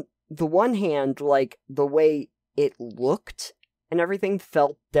on the one hand, like, the way it looked and everything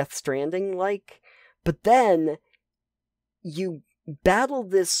felt Death Stranding like, but then you battle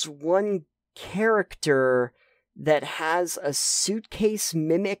this one character that has a suitcase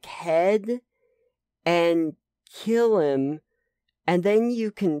mimic head and kill him, and then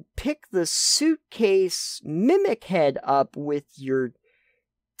you can pick the suitcase mimic head up with your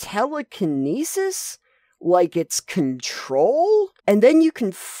telekinesis, like it's control, and then you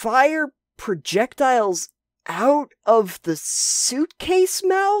can fire projectiles out of the suitcase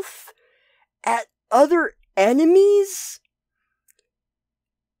mouth at other enemies.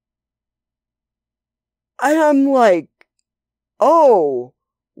 And I'm like, oh,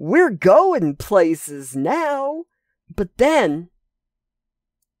 we're going places now. But then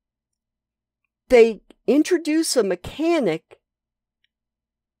they introduce a mechanic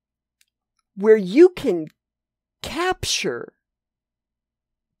where you can capture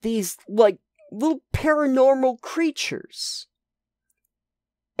these, like, little paranormal creatures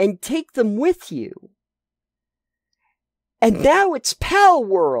and take them with you. And now it's Pal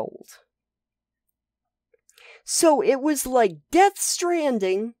World. So it was like Death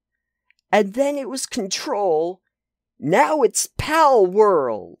Stranding, and then it was Control. Now it's Pal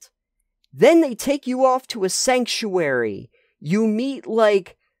World. Then they take you off to a sanctuary. You meet,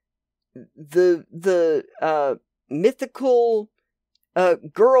 like, the mythical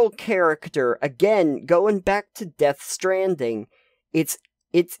girl character, again, going back to Death Stranding. It's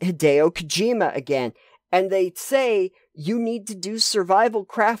Hideo Kojima again. And they say, you need to do survival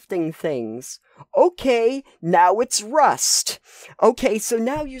crafting things. Okay, now it's Rust. Okay, so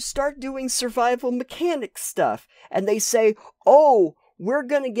now you start doing survival mechanics stuff. And they say, oh, we're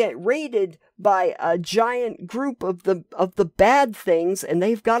gonna get raided by a giant group of the bad things, and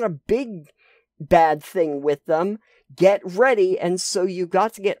they've got a big bad thing with them. Get ready. And so you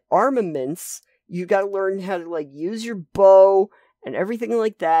got to get armaments. You got to learn how to, like, use your bow and everything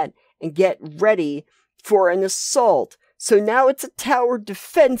like that, and get ready for an assault. So now it's a tower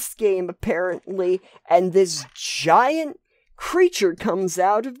defense game, apparently, and this giant creature comes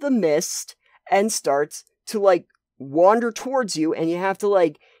out of the mist and starts to, like, wander towards you, and you have to,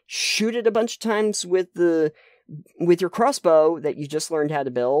 like, shoot it a bunch of times with your crossbow that you just learned how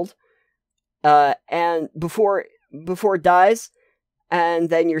to build, and before it dies, and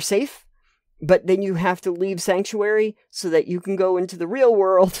then you're safe. But then you have to leave Sanctuary so that you can go into the real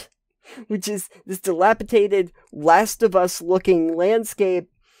world, which is this dilapidated Last of Us looking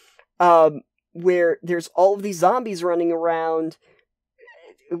landscape, where there's all of these zombies running around,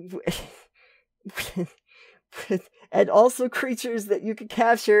 and also creatures that you can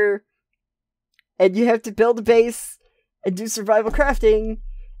capture, and you have to build a base and do survival crafting,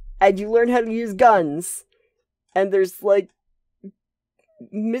 and you learn how to use guns, and there's, like,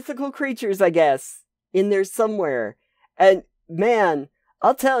 mythical creatures, I guess, in there somewhere. And man,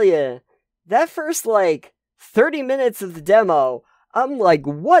 I'll tell you, that first, like, 30 minutes of the demo, I'm like,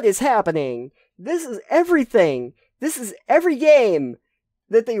 what is happening? This is everything. This is every game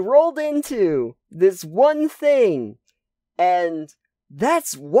that they rolled into this one thing. And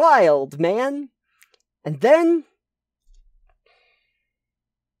that's wild, man. And then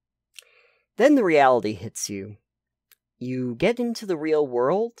the reality hits you. You get into the real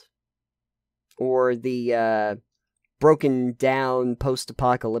world, or the broken down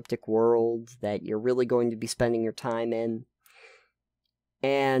post-apocalyptic world that you're really going to be spending your time in.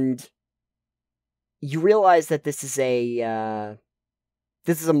 And you realize that this is a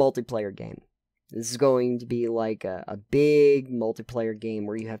multiplayer game. This is going to be like a big multiplayer game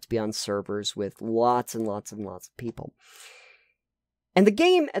where you have to be on servers with lots and lots and lots of people. And the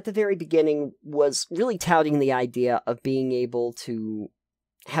game at the very beginning was really touting the idea of being able to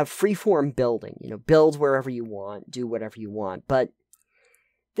have freeform building, build wherever you want, do whatever you want. But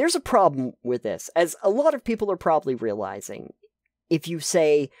there's a problem with this, as a lot of people are probably realizing. If you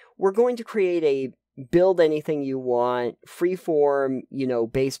say, we're going to create a build anything you want, freeform,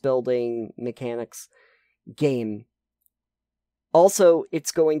 base building mechanics game. Also,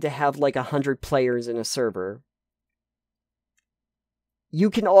 it's going to have like 100 players in a server. You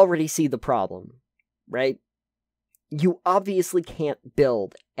can already see the problem, right? You obviously can't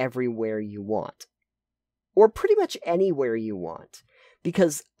build everywhere you want. Or pretty much anywhere you want.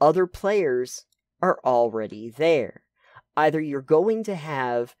 Because other players are already there. Either you're going to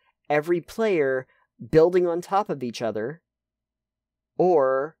have every player building on top of each other,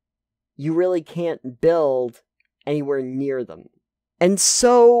 or you really can't build anywhere near them. And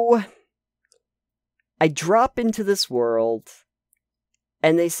so, I drop into this world,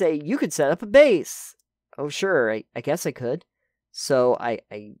 and they say, you could set up a base. Oh, sure, I guess I could. So, I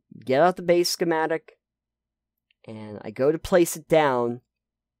get out the base schematic, and I go to place it down,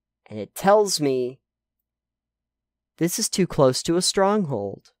 and it tells me, this is too close to a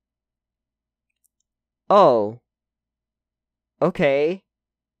stronghold. Oh. Okay.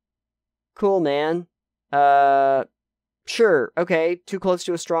 Cool, man. Sure, okay, too close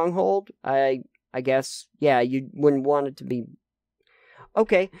to a stronghold? I guess, yeah, you wouldn't want it to be...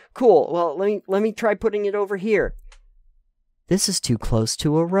 Okay, cool, well, let me try putting it over here. This is too close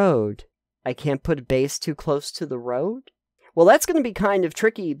to a road. I can't put a base too close to the road? Well, that's going to be kind of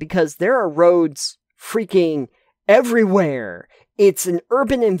tricky, because there are roads freaking everywhere. It's an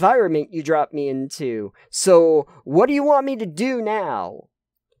urban environment you drop me into. So, what do you want me to do now?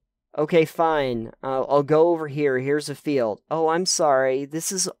 Okay, fine. I'll go over here. Here's a field. Oh, I'm sorry.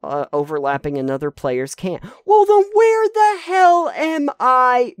 This is overlapping another player's camp. Well, then where the hell am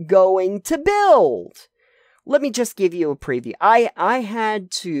I going to build? Let me just give you a preview. I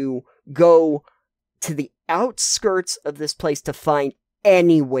had to go to the outskirts of this place to find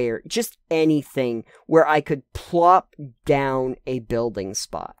anywhere, just anything, where I could plop down a building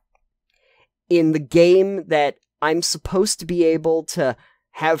spot. In the game that I'm supposed to be able to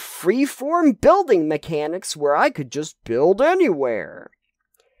have freeform building mechanics where I could just build anywhere.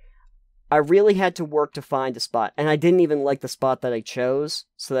 I really had to work to find a spot, and I didn't even like the spot that I chose,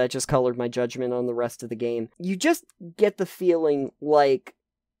 so that just colored my judgment on the rest of the game. You just get the feeling like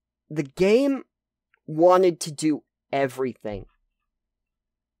the game wanted to do everything.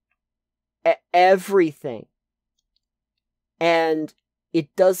 Everything. And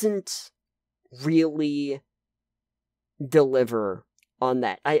it doesn't really deliver on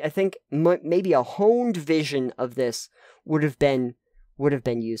that. I think maybe a honed vision of this would have been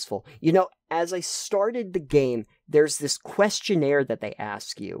useful. As I started the game, there's this questionnaire that they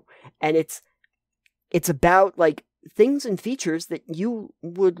ask you, and it's about like things and features that you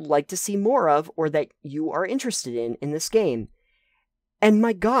would like to see more of, or that you are interested in this game. And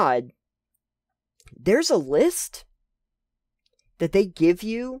my God, there's a list that they give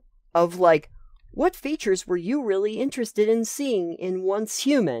you of like, what features were you really interested in seeing in Once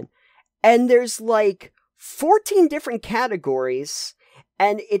Human? And there's like 14 different categories,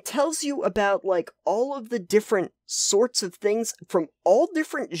 and it tells you about like all of the different sorts of things from all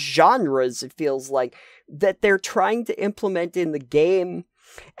different genres, it feels like, that they're trying to implement in the game.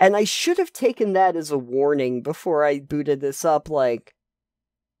 And I should have taken that as a warning before I booted this up, like,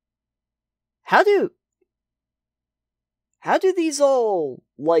 how do these all,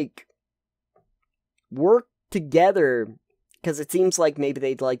 like, work together? Because it seems like maybe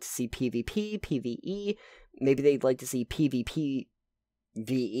they'd like to see PvP, PvE, maybe they'd like to see PvP,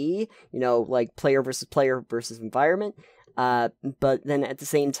 VE, like player versus environment. But then at the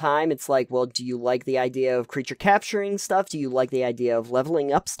same time, it's like, well, do you like the idea of creature capturing stuff? Do you like the idea of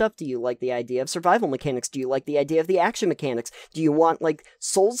leveling up stuff? Do you like the idea of survival mechanics? Do you like the idea of the action mechanics? Do you want, like,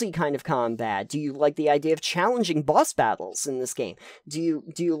 Soulsy kind of combat? Do you like the idea of challenging boss battles in this game? Do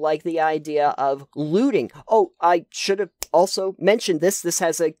you like the idea of looting? Oh, I should have also mentioned this. This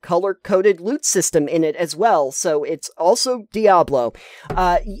has a color-coded loot system in it as well, so it's also Diablo.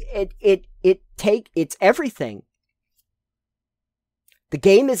 It's everything. The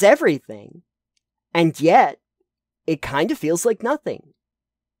game is everything, and yet, it kind of feels like nothing.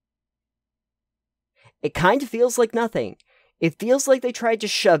 It kind of feels like nothing. It feels like they tried to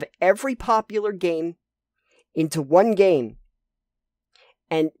shove every popular game into one game,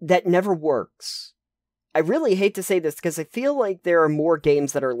 and that never works. I really hate to say this, because I feel like there are more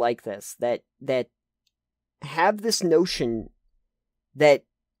games that are like this, that have this notion that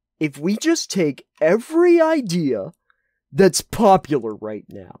if we just take every idea that's popular right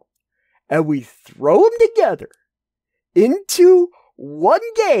now, and we throw them together into one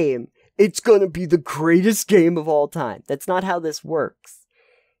game, it's gonna be the greatest game of all time. That's not how this works.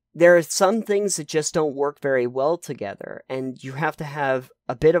 There are some things that just don't work very well together, and you have to have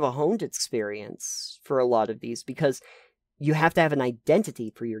a bit of a honed experience for a lot of these, because you have to have an identity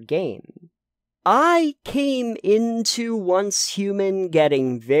for your game. I came into Once Human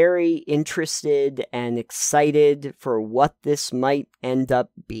getting very interested and excited for what this might end up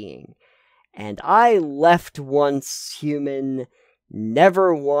being, and I left Once Human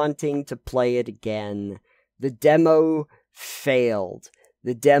never wanting to play it again. The demo failed.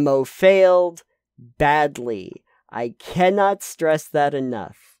 The demo failed badly. I cannot stress that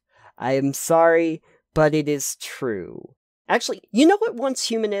enough. I am sorry, but it is true. Actually, you know what Once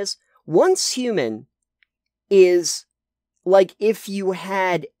Human is? Once Human is like if you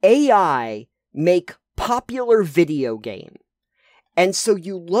had AI make popular video game. And so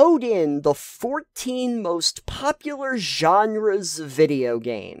you load in the 14 most popular genres of video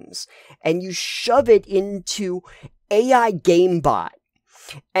games, and you shove it into AI GameBot.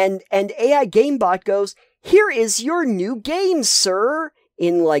 And AI GameBot goes, "Here is your new game, sir,"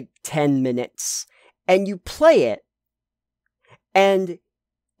 in like 10 minutes. And you play it, and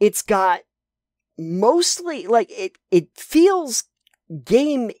it's got mostly, like, it feels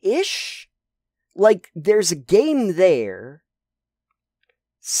game-ish. Like, there's a game there.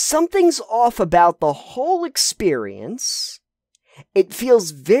 Something's off about the whole experience. It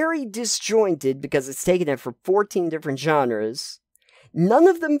feels very disjointed because it's taken it from 14 different genres. None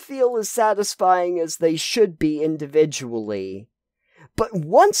of them feel as satisfying as they should be individually. But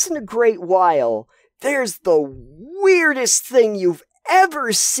once in a great while, there's the weirdest thing you've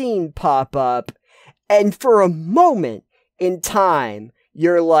ever seen pop up, and for a moment in time,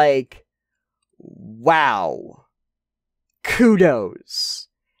 you're like, wow, kudos.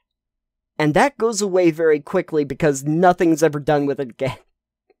 And that goes away very quickly because nothing's ever done with it again.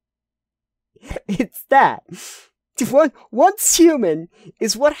 It's that. Once Human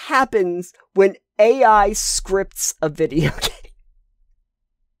is what happens when AI scripts a video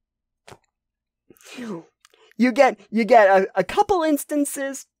game. You get a couple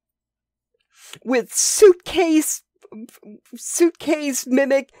instances with suitcase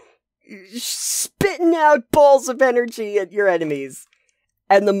mimic spitting out balls of energy at your enemies.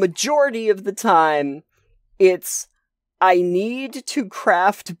 And the majority of the time, it's, I need to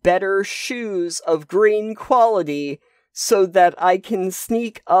craft better shoes of green quality so that I can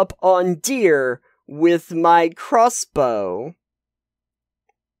sneak up on deer with my crossbow.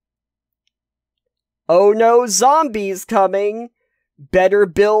 Oh no, zombies coming! Better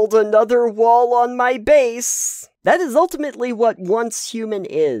build another wall on my base! That is ultimately what Once Human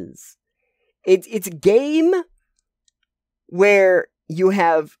is. It's a game where you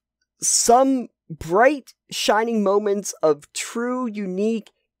have some bright, shining moments of true,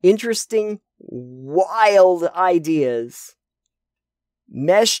 unique, interesting, wild ideas,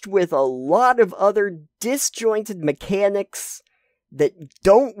 meshed with a lot of other disjointed mechanics that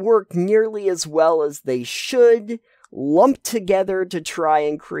don't work nearly as well as they should, lumped together to try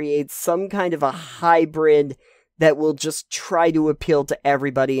and create some kind of a hybrid that will just try to appeal to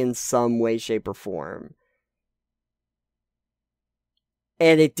everybody in some way, shape, or form.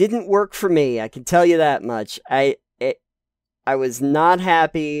 And it didn't work for me, I can tell you that much. I was not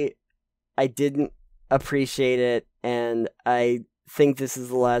happy, I didn't appreciate it, and I think this is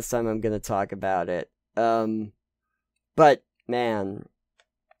the last time I'm going to talk about it. But, man,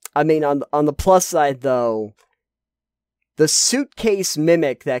 I mean, on the plus side, though, the suitcase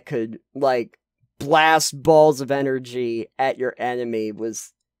mimic that could, like, blast balls of energy at your enemy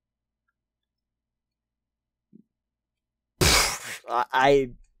was...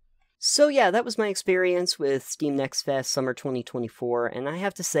 So yeah, that was my experience with Steam Next Fest Summer 2024, and I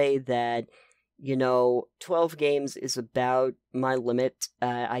have to say that, you know, 12 games is about my limit.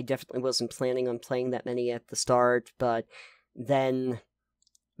 I definitely wasn't planning on playing that many at the start, but then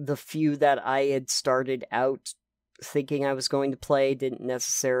the few that I had started out thinking I was going to play didn't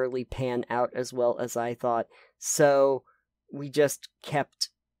necessarily pan out as well as I thought, so we just kept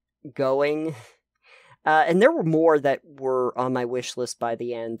going. And there were more that were on my wish list by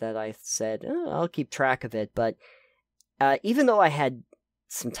the end that I said, I'll keep track of it. But even though I had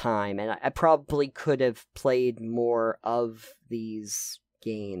some time, and I probably could have played more of these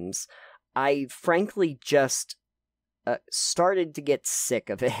games. I frankly just started to get sick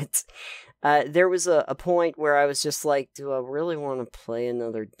of it. There was a point where I was just like, do I really want to play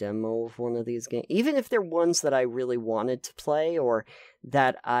another demo of one of these games? Even if they're ones that I really wanted to play or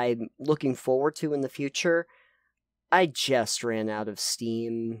that I'm looking forward to in the future, I just ran out of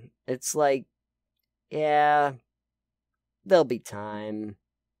steam. It's like, yeah, there'll be time.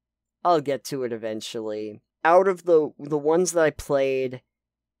 I'll get to it eventually. Out of the ones that I played,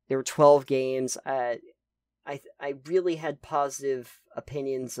 there were 12 games. I really had positive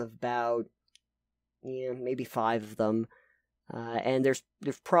opinions about, maybe 5 of them. And there's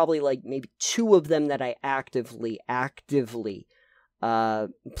probably like maybe 2 of them that I actively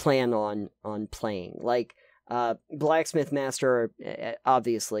plan on playing. Like Blacksmith Master,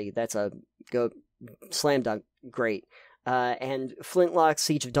 obviously, that's a slam dunk, great. And Flintlock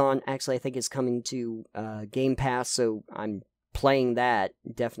Siege of Dawn, actually, I think is coming to Game Pass, so I'm playing that,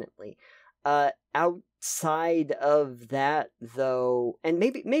 definitely. Outside of that, though, and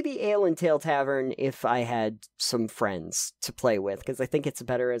maybe Ale and Tale Tavern if I had some friends to play with, because I think it's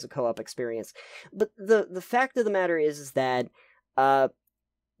better as a co-op experience. But the fact of the matter is that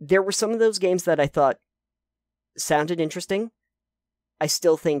there were some of those games that I thought sounded interesting. I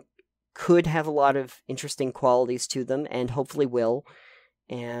still think could have a lot of interesting qualities to them, and hopefully will.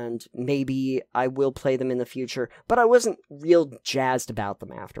 And maybe I will play them in the future, but I wasn't real jazzed about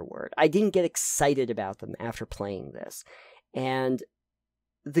them afterward. I didn't get excited about them after playing this. And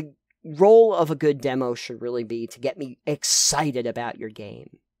the role of a good demo should really be to get me excited about your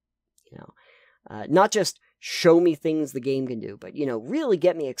game. Not just show me things the game can do, but, really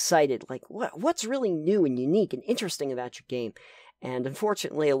get me excited. Like, what's really new and unique and interesting about your game? And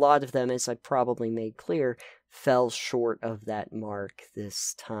unfortunately, a lot of them, as I probably made clear, fell short of that mark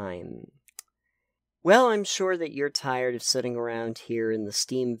this time. Well, I'm sure that you're tired of sitting around here in the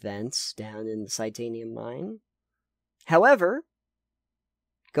steam vents down in the Psitanium mine. However,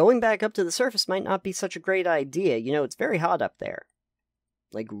 going back up to the surface might not be such a great idea. It's very hot up there.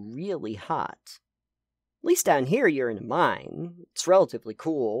 Like, really hot. At least down here you're in a mine. It's relatively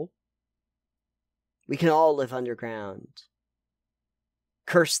cool. We can all live underground.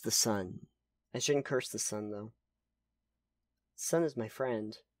 Curse the sun. I shouldn't curse the sun, though. The sun is my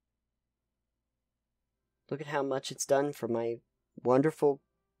friend. Look at how much it's done for my wonderful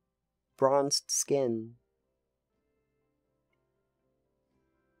bronzed skin.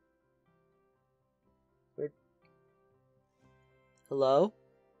 Hello?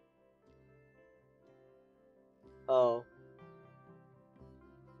 Oh.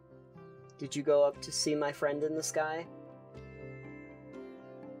 Did you go up to see my friend in the sky?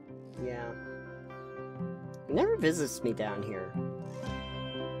 Yeah. He never visits me down here.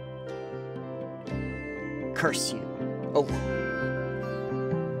 Curse you. Oh.